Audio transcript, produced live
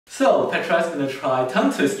So Petra's gonna try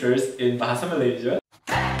tongue twisters in Bahasa Malaysia.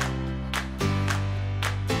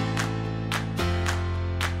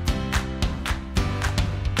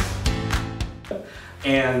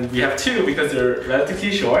 And we have two because they're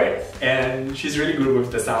relatively short, and she's really good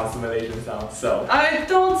with the sounds, the Malaysian sounds. So I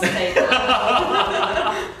don't say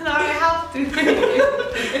that. No, I have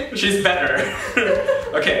to. She's better.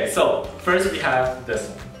 Okay, so first we have this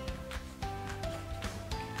one.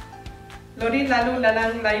 Lodi lalu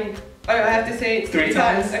lalang layu. Oh, I have to say it three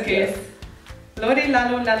times. Okay. Yes. Lodi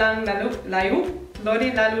lalu lalang layu. Lodi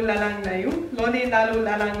lalu lalang layu. Lodi lalu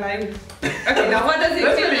lalang layu. Okay, now what does it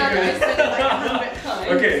feel like? I said it like 100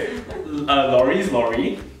 times. Okay, lorry is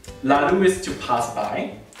lorry. Lalu is to pass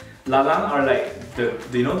by. Lalang are like the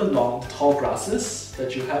long tall grasses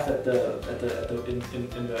that you have in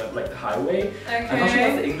the like the highway. Okay. I'm not sure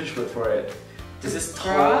what's the English word for it. This is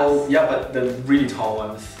tall. Grass? Yeah, but the really tall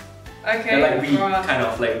ones. Okay. They're like weed, grass. kind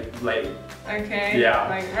of like. Okay. Yeah.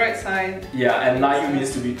 Like right side. Yeah, and layu means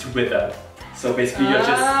to wither. So basically, you're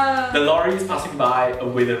just the lorry is passing by a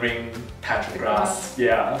withering patch of grass.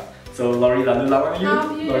 Yeah. So lorry lalu lalang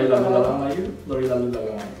layu, lorry lalu lalang layu, lorry lalu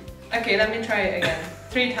lalang layu. Okay, let me try it again.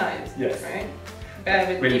 3 times. Yes. Right.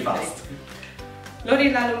 Really fast. Lodi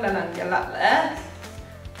lalu lalang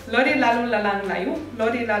Lodi lalu lalang layu.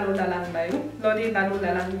 Lodi lalu lalang layu. Lodi lalu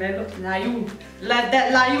lalang layu. That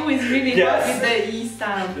layu is really hard with the E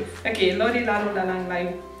sound. Okay, lodi lalu lalang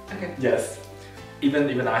layu. Okay. Yes. Even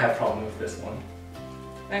I have problem with this one.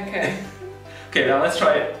 Okay. Okay, now let's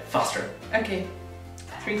try it faster. Okay.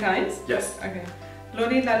 3 times? Yes. Okay.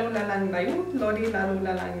 Lodi lalu lalang layu. Lodi lalu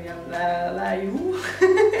lalang layu.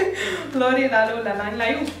 Lodi lalu lalang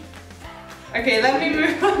layu. Okay, let me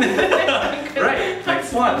move on. Right,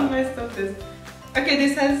 next one. I stop this. Okay,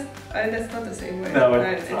 this has. That's not the same word. No,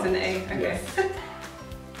 it's not. an A. Okay. Yes.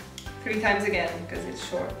 3 times again because it's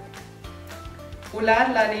short.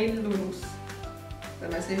 Ular lari lurus.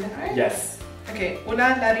 Am I saying that right? Yes. Okay.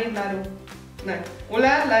 Ular lari laru. No.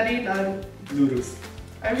 Ular lari laru. Lurus.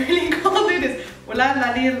 I really can't do this. Ular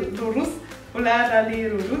lari lurus. Ular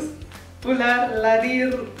lari lurus. Ular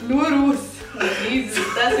lari lurus. Jesus,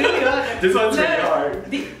 that's really hard. This one's really hard.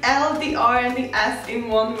 The L, the R, and the S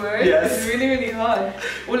in one word Yes. is really, really hard.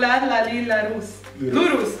 Ular lari larus.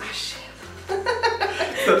 Lurus. Ah, shit.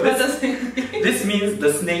 So What does it mean? this means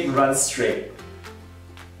the snake runs straight.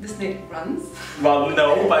 The snake runs? Well,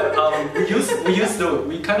 no, but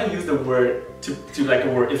we kind of use the word to like a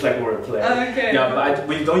word. It's like wordplay. Okay. Yeah, but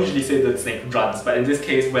we don't usually say the snake runs. But in this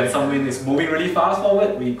case, when someone is moving really fast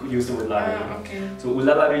forward, we use the word lari. Okay. So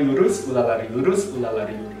ulalari lurus, ulalari lurus,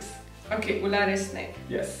 ulalari lurus. Okay, ular is snake.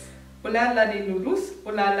 Yes. Ular lari lurus,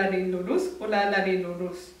 ular lari lurus, ular lari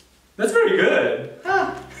lurus. That's very good.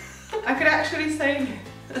 Ah, I could actually say it.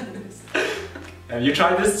 Have you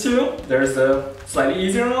tried this too? There's a slightly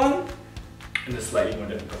easier one and a slightly more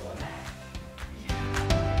difficult one.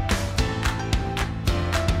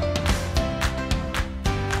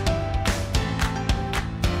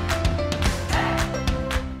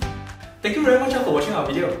 Thank you very much for watching our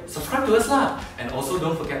video. Subscribe to us lah! And also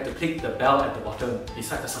don't forget to click the bell at the bottom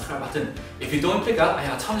beside the subscribe button. If you don't click up,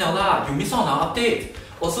 you miss out on our update.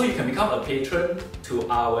 Also, you can become a patron to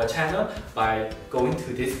our channel by going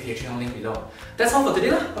to this Patreon link below. That's all for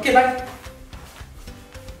today lah. Okay, bye!